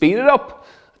 You speed it up.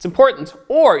 It's important.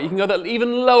 Or you can go that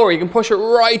even lower. You can push it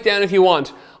right down if you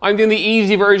want. I'm doing the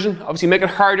easy version. Obviously make it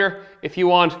harder if you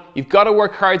want. You've got to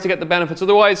work hard to get the benefits.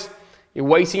 Otherwise, you're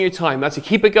wasting your time. That's it.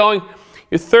 Keep it going.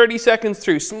 You're 30 seconds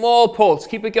through. Small pulse.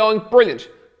 Keep it going. Brilliant.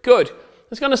 Good.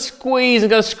 It's going to squeeze and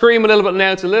going to scream a little bit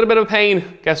now. It's a little bit of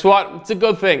pain. Guess what? It's a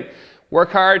good thing.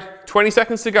 Work hard. 20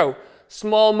 seconds to go.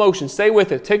 Small motion. Stay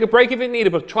with it. Take a break if you need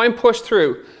it, but try and push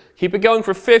through. Keep it going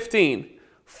for 15,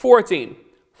 14,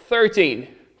 13,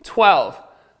 12,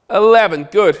 11.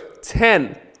 Good.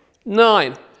 10,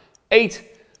 9,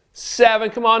 8, 7.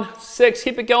 Come on. 6.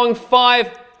 Keep it going.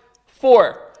 5,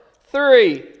 4,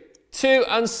 3, 2.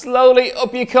 And slowly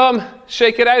up you come.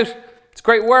 Shake it out. It's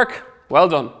great work. Well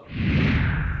done.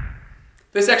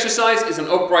 This exercise is an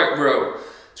upright row.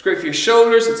 It's It's great for your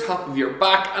shoulders, the top of your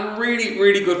back, and really,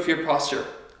 really good for your posture.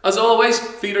 As always,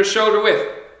 feet are shoulder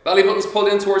width. Belly button's pulled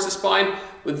in towards the spine.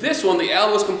 With this one, the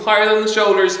elbows come higher than the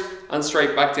shoulders and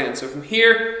straight back down. So from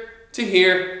here to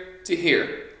here to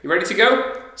here. You ready to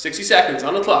go? 60 seconds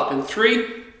on the clock. In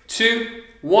 3, 2,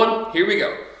 1, here we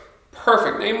go.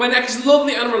 Perfect. Now my neck is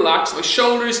lovely and relaxed. My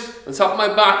shoulders and top of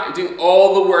my back are doing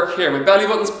all the work here. My belly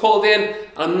button's pulled in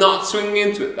and I'm not swinging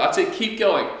into it. That's it. Keep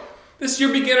going. This is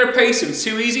your beginner pace. If it's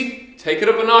too easy, take it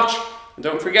up a notch. And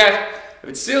don't forget, if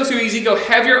it's still too easy, go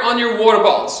heavier on your water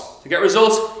bottles. To get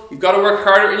results, you've got to work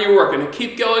harder in your work. And to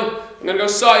keep going, I'm going to go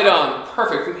side on.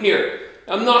 Perfect. From here.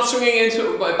 I'm not swinging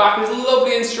into it. My back is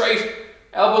lovely and straight.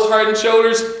 Elbows higher than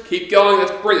shoulders. Keep going.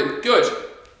 That's brilliant. Good.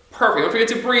 Perfect. Don't forget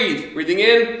to breathe. Breathing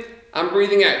in and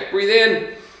breathing out. Breathe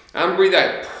in and breathe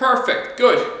out. Perfect.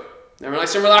 Good. Now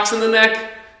nice and relaxed in the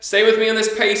neck. Stay with me on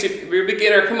this pace. If you're a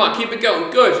beginner, come on, keep it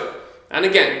going. Good. And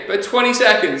again, about 20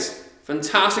 seconds.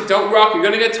 Fantastic. Don't rock. You're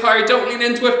going to get tired. Don't lean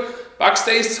into it. Back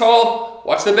stays tall.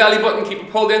 Watch the belly button. Keep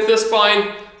it pulled into the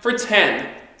spine for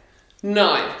 10,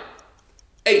 9,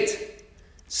 8,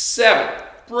 7.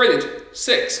 Brilliant.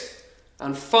 6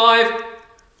 and 5,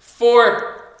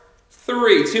 4,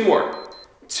 3. 2 more.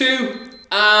 2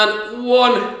 and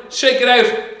 1. Shake it out.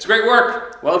 It's great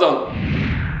work. Well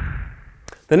done.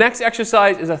 The next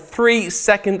exercise is a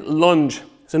 3-second lunge.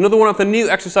 It's another one of the new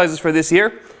exercises for this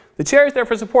year. The chair is there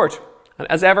for support. And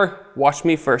as ever, watch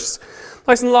me first.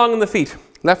 Nice and long on the feet.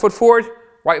 Left foot forward,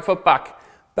 right foot back.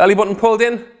 Belly button pulled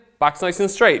in, back's nice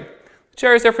and straight. The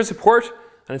chair is there for support.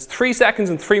 And it's 3 seconds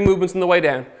and 3 movements on the way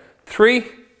down. 3,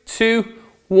 2,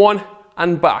 1,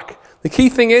 and back. The key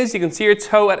thing is you can see your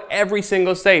toe at every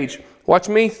single stage. Watch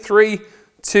me. 3,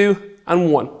 2,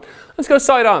 and 1. Let's go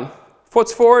side on.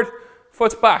 Foot's forward,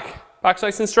 foot's back. Back's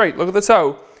nice and straight. Look at the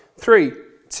toe. 3,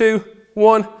 2,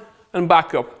 1, and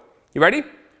back up. You ready?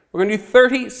 We're going to do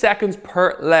 30 seconds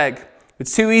per leg. If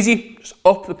it's too easy, just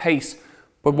up the pace.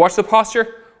 But watch the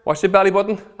posture, watch the belly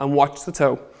button, and watch the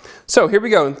toe. So here we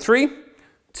go. In 3,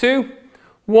 2,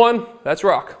 1, let's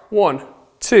rock. 1,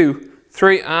 2,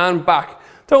 3, and back.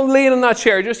 Don't lean on that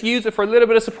chair, just use it for a little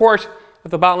bit of support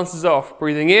if the balance is off.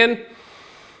 Breathing in,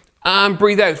 and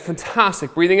breathe out.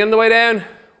 Fantastic. Breathing in the way down.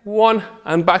 1,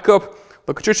 and back up.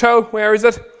 Look at your toe. Where is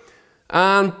it?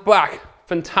 And back.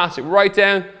 Fantastic. Right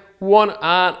down. 1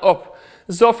 and up.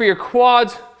 This is all for your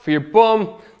quads, for your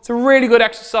bum. It's a really good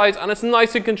exercise and it's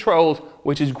nice and controlled,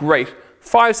 which is great.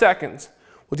 5 seconds.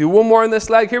 We'll do one more on this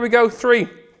leg. Here we go. 3,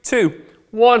 2,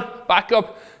 1. Back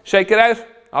up. Shake it out.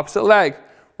 Opposite leg.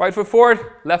 Right foot forward,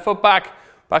 left foot back.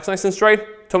 Back's nice and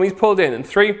straight. Tummy's pulled in. In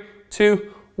 3,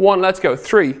 2, 1. Let's go.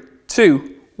 3,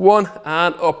 2, 1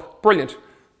 and up. Brilliant.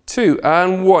 2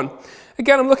 and 1.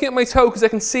 Again, I'm looking at my toe because I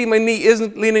can see my knee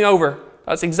isn't leaning over.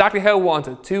 That's exactly how I want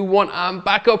it. 2, 1, and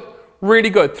back up. Really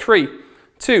good. 3,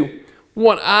 2,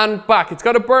 1, and back. It's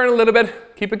got to burn a little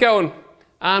bit. Keep it going.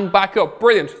 And back up.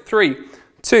 Brilliant. 3,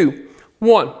 2,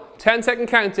 1. 10-second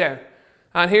countdown.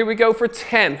 And here we go for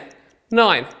 10,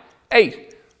 9,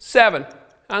 8, 7,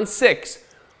 and 6,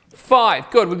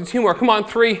 5. Good. We'll do 2 more. Come on.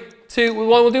 3, 2, 1.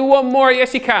 We'll do 1 more.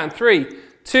 Yes, you can. 3,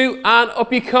 2, and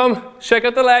up you come. Shake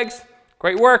out the legs.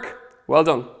 Great work. Well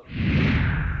done.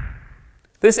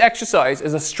 This exercise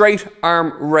is a straight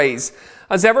arm raise.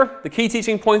 As ever, the key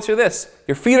teaching points are this.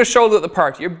 Your feet are shoulder width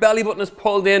apart. Your belly button is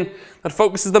pulled in. That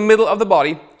focuses the middle of the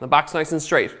body. The back's nice and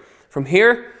straight. From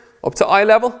here, up to eye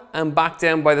level and back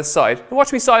down by the side. And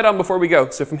watch me side on before we go.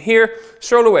 So from here,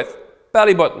 shoulder width,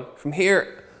 belly button. From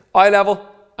here, eye level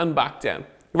and back down.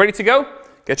 You ready to go?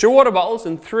 Get your water bottles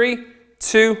in 3,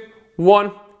 2,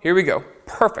 1. Here we go.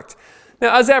 Perfect.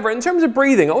 Now, as ever, in terms of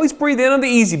breathing, always breathe in on the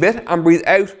easy bit and breathe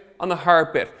out on the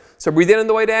hard bit. So breathe in on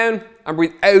the way down and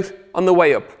breathe out on the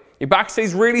way up. Your back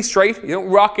stays really straight. You don't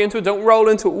rock into it, don't roll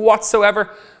into it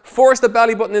whatsoever. Force the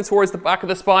belly button in towards the back of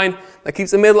the spine. That keeps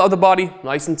the middle of the body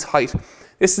nice and tight.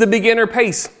 This is a beginner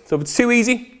pace. So if it's too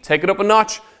easy, take it up a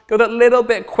notch. Go that little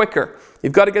bit quicker.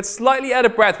 You've got to get slightly out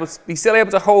of breath, but be still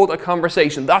able to hold a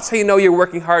conversation. That's how you know you're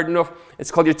working hard enough. It's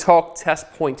called your talk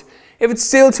test point. If it's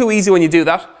still too easy when you do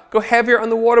that, go heavier on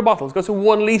the water bottles. Go to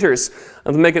 1 litres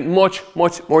and make it much,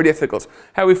 much more difficult.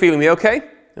 How are we feeling? We okay?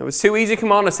 If it's too easy,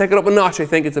 come on, let's take it up a notch. I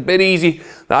think it's a bit easy.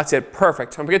 That's it.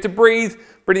 Perfect. Don't forget to breathe.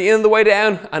 Breathing in the way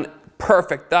down and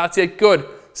perfect. That's it. Good.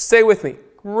 Stay with me.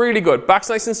 Really good. Back's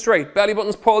nice and straight. Belly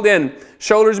button's pulled in.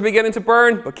 Shoulders are beginning to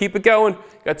burn, but keep it going.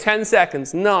 Got 10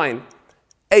 seconds. 9,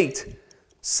 8,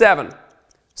 7,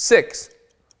 6,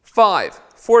 5,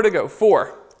 4 to go.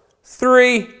 4,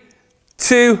 3,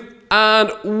 2,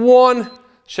 and 1.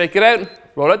 Shake it out.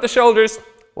 Roll out the shoulders.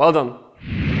 Well done.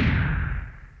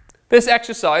 This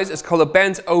exercise is called a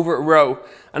bent over row,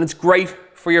 and it's great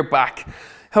for your back.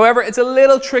 However, it's a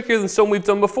little trickier than some we've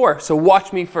done before, so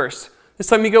watch me first. This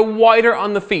time you go wider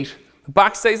on the feet. The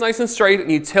back stays nice and straight and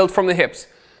you tilt from the hips.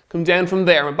 Come down from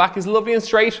there. My back is lovely and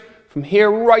straight. From here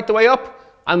right the way up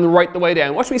and right the way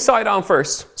down. Watch me side on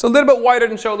first. So a little bit wider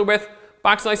than shoulder width.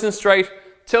 Back's nice and straight.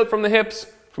 Tilt from the hips.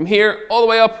 From here all the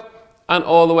way up and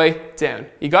all the way down.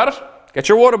 You got it? Get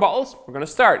your water bottles. We're going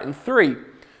to start in 3,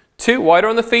 2, wider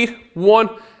on the feet, 1,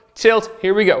 tilt.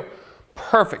 Here we go.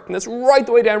 Perfect. And that's right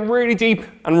the way down, really deep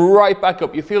and right back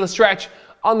up. You feel the stretch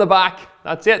on the back.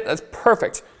 That's it. That's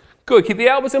perfect. Good. Keep the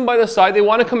elbows in by the side. They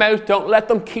want to come out. Don't let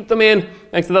them. Keep them in.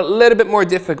 Makes it a little bit more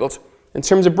difficult. In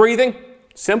terms of breathing,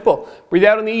 simple. Breathe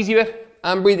out on the easy bit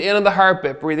and breathe in on the hard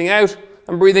bit. Breathing out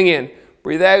and breathing in.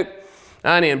 Breathe out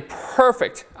and in.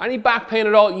 Perfect. Any back pain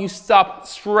at all, you stop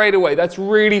straight away. That's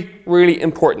really, really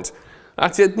important.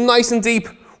 That's it. Nice and deep.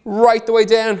 Right the way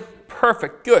down.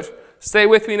 Perfect. Good. Stay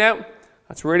with me now.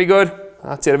 That's really good.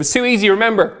 That's it. If it's too easy,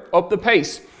 remember, up the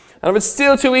pace. And if it's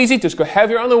still too easy, just go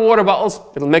heavier on the water bottles.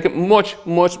 It'll make it much,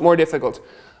 much more difficult.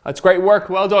 That's great work.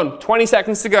 Well done. 20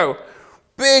 seconds to go.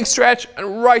 Big stretch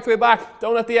and right way back.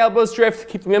 Don't let the elbows drift.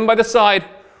 Keep them in by the side.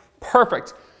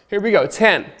 Perfect. Here we go.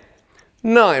 10,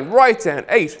 9, right down.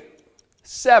 8,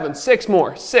 7, 6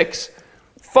 more. 6,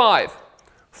 5,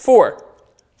 4,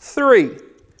 3,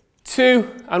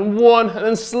 2, and 1. And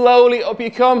then slowly up you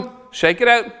come. Shake it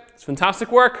out. It's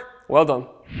fantastic work. Well done.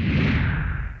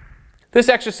 This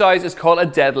exercise is called a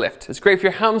deadlift. It's great for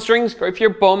your hamstrings, great for your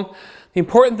bum. The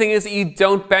important thing is that you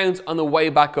don't bounce on the way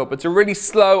back up. It's a really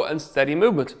slow and steady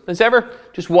movement. As ever,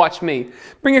 just watch me.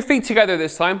 Bring your feet together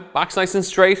this time. Back's nice and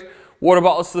straight. Water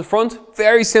bottles to the front.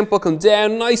 Very simple. Come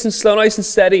down nice and slow, nice and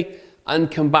steady,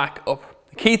 and come back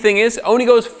up. The key thing is only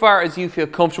go as far as you feel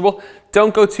comfortable.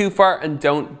 Don't go too far and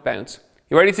don't bounce.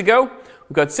 You ready to go?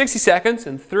 We've got 60 seconds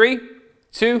in 3,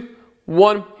 2,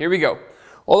 1. Here we go.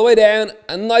 All the way down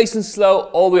and nice and slow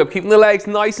all the way up. Keeping the legs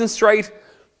nice and straight.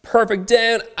 Perfect.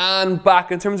 Down and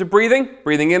back. In terms of breathing,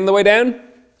 breathing in on the way down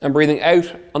and breathing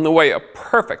out on the way up.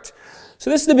 Perfect. So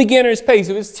this is the beginner's pace.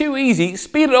 If it's too easy,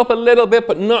 speed it up a little bit,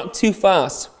 but not too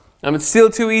fast. And if it's still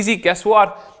too easy, guess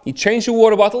what? You change your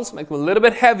water bottles, make them a little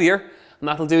bit heavier, and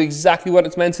that'll do exactly what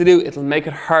it's meant to do. It'll make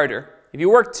it harder. If you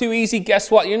work too easy,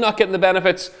 guess what? You're not getting the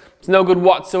benefits. It's no good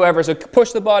whatsoever. So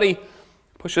push the body.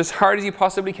 Push as hard as you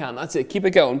possibly can. That's it. Keep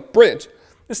it going. Brilliant.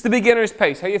 This is the beginner's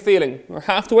pace. How are you feeling? We're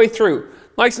half the way through.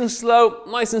 Nice and slow,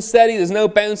 nice and steady. There's no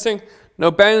bouncing, no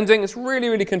bounding. It's really,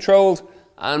 really controlled.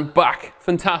 And back.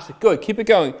 Fantastic. Good. Keep it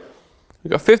going.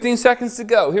 We've got 15 seconds to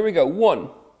go. Here we go. 1,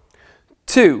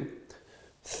 2,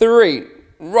 3.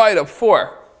 Right up.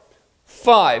 4,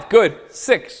 5. Good.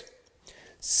 6,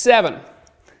 7,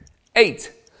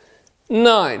 8,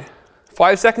 9.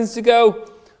 5 seconds to go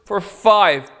for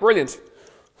 5. Brilliant.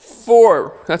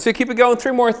 4. That's it. Keep it going.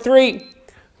 3 more. 3,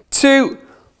 2,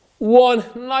 1.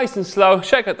 Nice and slow.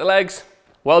 Shake out the legs.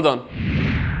 Well done.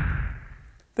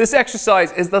 This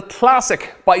exercise is the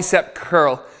classic bicep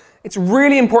curl. It's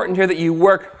really important here that you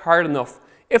work hard enough.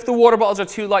 If the water bottles are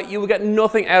too light, you will get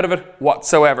nothing out of it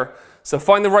whatsoever. So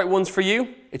find the right ones for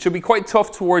you. It should be quite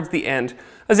tough towards the end.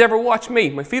 As ever, watch me.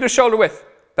 My feet are shoulder width.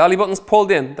 Belly button's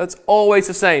pulled in. That's always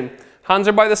the same. Hands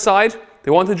are by the side.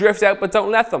 They want to drift out, but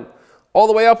don't let them. All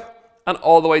the way up and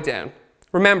all the way down.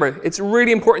 Remember, it's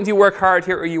really important you work hard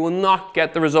here or you will not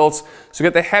get the results. So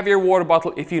get the heavier water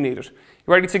bottle if you need it.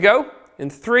 You ready to go? In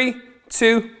 3,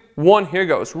 2, 1, here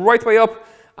goes. Right way up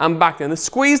and back down. Now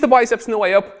squeeze the biceps on the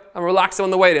way up and relax them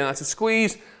on the way down. That's a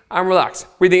squeeze and relax.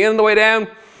 Breathing in on the way down,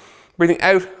 breathing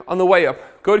out on the way up.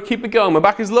 Good, keep it going. My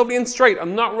back is lovely and straight.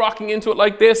 I'm not rocking into it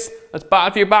like this. That's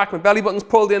bad for your back. My belly button's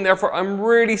pulled in, therefore I'm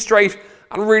really straight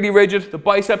and really rigid. The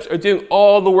biceps are doing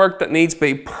all the work that needs to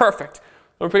be. Perfect.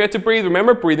 Don't forget to breathe.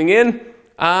 Remember, breathing in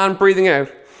and breathing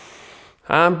out.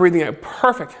 And breathing out.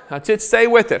 Perfect. That's it. Stay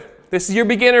with it. This is your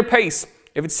beginner pace.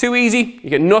 If it's too easy, you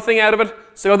get nothing out of it.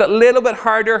 So go that little bit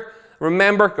harder.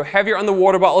 Remember, go heavier on the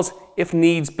water bottles if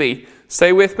needs be.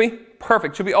 Stay with me.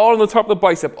 Perfect. Should be all on the top of the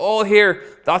bicep. All here.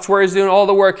 That's where it's doing all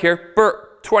the work here.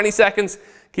 20 seconds.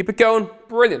 Keep it going.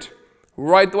 Brilliant.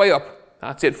 Right the way up.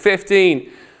 That's it.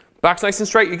 15. Back's nice and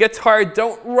straight. You get tired.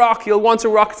 Don't rock. You'll want to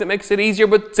rock because it makes it easier,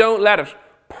 but don't let it.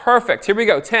 Perfect. Here we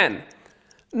go. 10,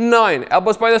 9.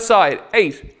 Elbows by the side.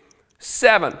 8,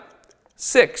 7,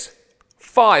 6,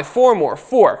 5. 4 more.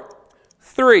 4,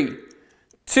 3,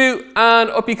 2, and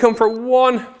up you come for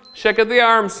 1. Shake out the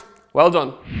arms. Well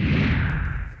done.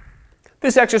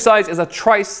 This exercise is a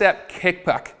tricep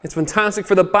kickback. It's fantastic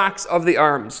for the backs of the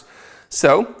arms.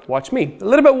 So, watch me. A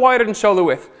little bit wider than shoulder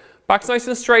width. Back's nice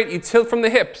and straight. You tilt from the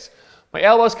hips. My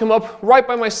elbows come up right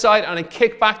by my side and I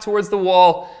kick back towards the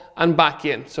wall and back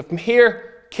in. So from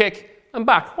here, kick and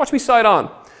back. Watch me side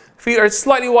on. Feet are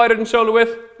slightly wider than shoulder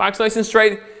width, back's nice and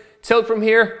straight. Tilt from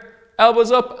here,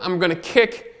 elbows up, and we're going to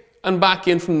kick and back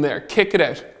in from there. Kick it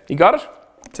out. You got it?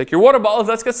 Take your water bottles,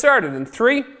 let's get started. In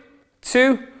 3,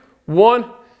 2,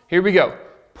 1, here we go.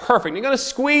 Perfect. You're going to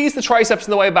squeeze the triceps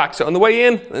on the way back. So on the way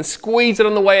in, and then squeeze it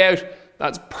on the way out.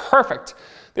 That's perfect.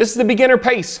 This is the beginner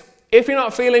pace. If you're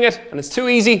not feeling it, and it's too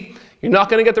easy, you're not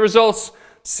going to get the results.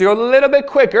 So go a little bit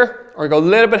quicker, or go a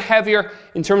little bit heavier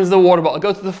in terms of the water bottle.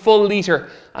 Go to the full liter,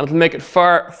 and it'll make it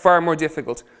far, far more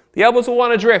difficult. The elbows will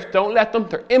want to drift. Don't let them.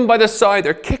 They're in by the side.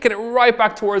 They're kicking it right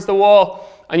back towards the wall,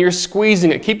 and you're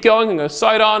squeezing it. Keep going. I'm going to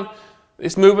side on.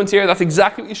 This movement here, that's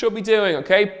exactly what you should be doing,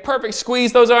 okay? Perfect.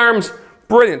 Squeeze those arms.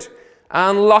 Brilliant.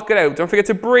 And lock it out. Don't forget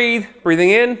to breathe.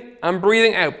 Breathing in and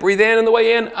breathing out. Breathe in on the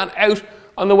way in and out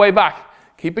on the way back.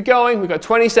 Keep it going. We've got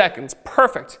 20 seconds.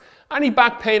 Perfect. Any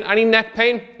back pain, any neck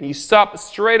pain, and you stop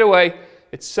straight away.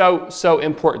 It's so, so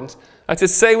important. That's it.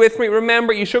 Say with me.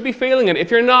 Remember, you should be feeling it. If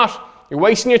you're not, you're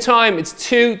wasting your time. It's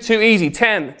too easy.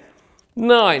 10,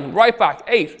 9, right back.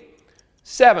 8,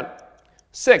 7,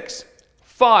 6,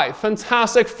 5.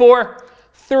 Fantastic. 4,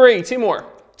 3, 2 more.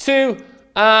 2,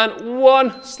 and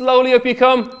 1. Slowly up you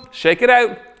come. Shake it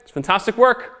out. It's fantastic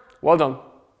work. Well done.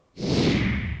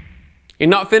 You're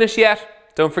not finished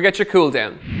yet. Don't forget your cool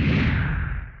down.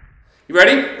 You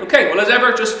ready? Okay, well as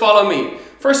ever, just follow me.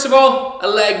 First of all, a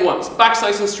leg once. Back's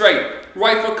nice and straight.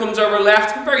 Right foot comes over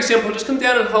left. Very simple, just come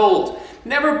down and hold.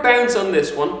 Never bounce on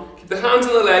this one. Keep the hands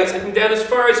on the legs and come down as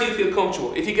far as you feel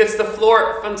comfortable. If you get to the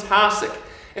floor, fantastic.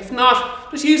 If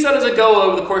not, just use that as a goal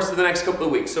over the course of the next couple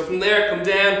of weeks. So from there, come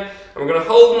down, and we're going to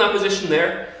hold in that position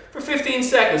there for 15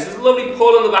 seconds. There's a lovely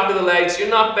pull on the back of the legs. You're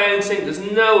not bouncing. There's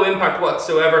no impact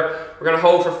whatsoever. We're going to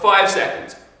hold for 5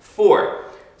 seconds. 4,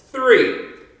 3,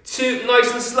 2,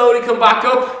 nice and slowly come back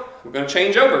up. We're going to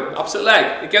change over, opposite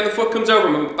leg. Again, the foot comes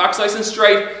over, back's nice and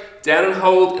straight, down and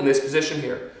hold in this position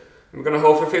here. And we're going to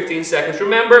hold for 15 seconds.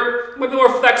 Remember, might be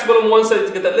more flexible on one side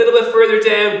to get that little bit further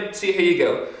down. See how you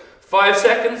go. 5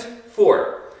 seconds,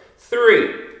 4,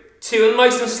 3, 2, and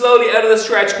nice and slowly out of the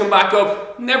stretch, come back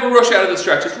up. Never rush out of the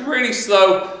stretch, it's really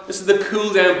slow. This is the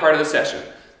cool down part of the session.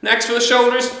 Next for the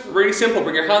shoulders, really simple.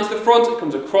 Bring your hands to the front, it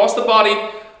comes across the body.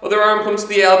 Other arm comes to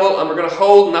the elbow, and we're going to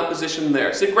hold in that position there.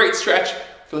 It's a great stretch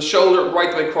for the shoulder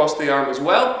right the way across the arm as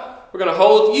well. We're going to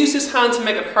hold. Use this hand to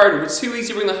make it harder. If it's too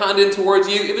easy, bring the hand in towards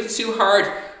you. If it's too hard,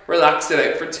 relax it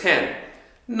out for 10,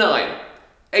 9,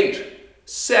 8,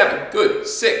 7, good,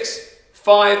 6,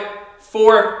 5,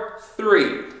 4,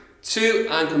 3, 2,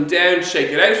 and come down,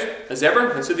 shake it out, as ever,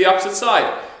 and to the opposite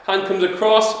side. Hand comes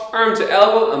across, arm to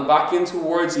elbow, and back in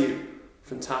towards you.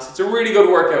 Fantastic. It's a really good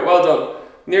workout. Well done.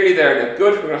 Nearly there now.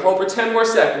 Good. We're going to hold for 10 more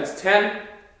seconds. 10,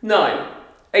 9,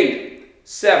 8,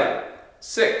 7,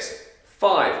 6,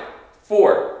 5,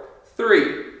 4,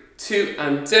 3, 2,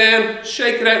 and down.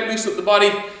 Shake it out. Loosen up the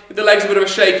body. Give the legs a bit of a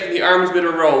shake and the arms a bit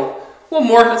of a roll. One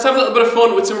more. Let's have a little bit of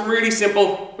fun with some really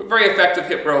simple but very effective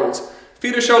hip rolls.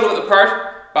 Feet are shoulder width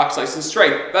apart. Back's nice and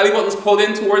straight. Belly button's pulled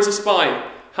in towards the spine.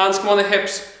 Hands come on the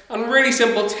hips. And really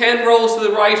simple. 10 rolls to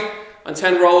the right and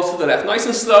 10 rolls to the left. Nice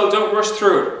and slow. Don't rush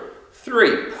through it.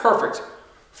 3, perfect.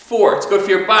 4, it's good for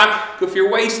your back, good for your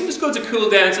waist, and just good to cool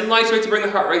down. It's a nice way to bring the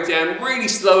heart rate down really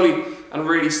slowly and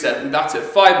really steadily. That's it.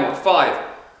 5 more. 5,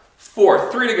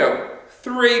 4, 3 to go.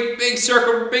 3, big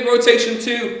circle, big rotation,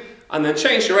 2, and then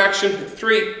change direction.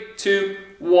 3, 2,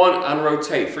 1, and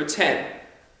rotate for 10,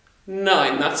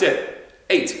 9, that's it.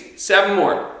 8, 7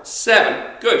 more.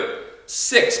 7, good.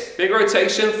 6, big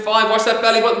rotation. 5, watch that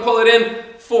belly button, pull it in.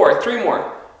 4, 3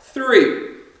 more. 3,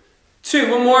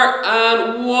 2, 1 more,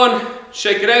 and 1.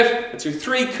 Shake it out. That's your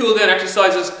 3 cool down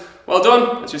exercises. Well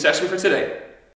done. That's your session for today.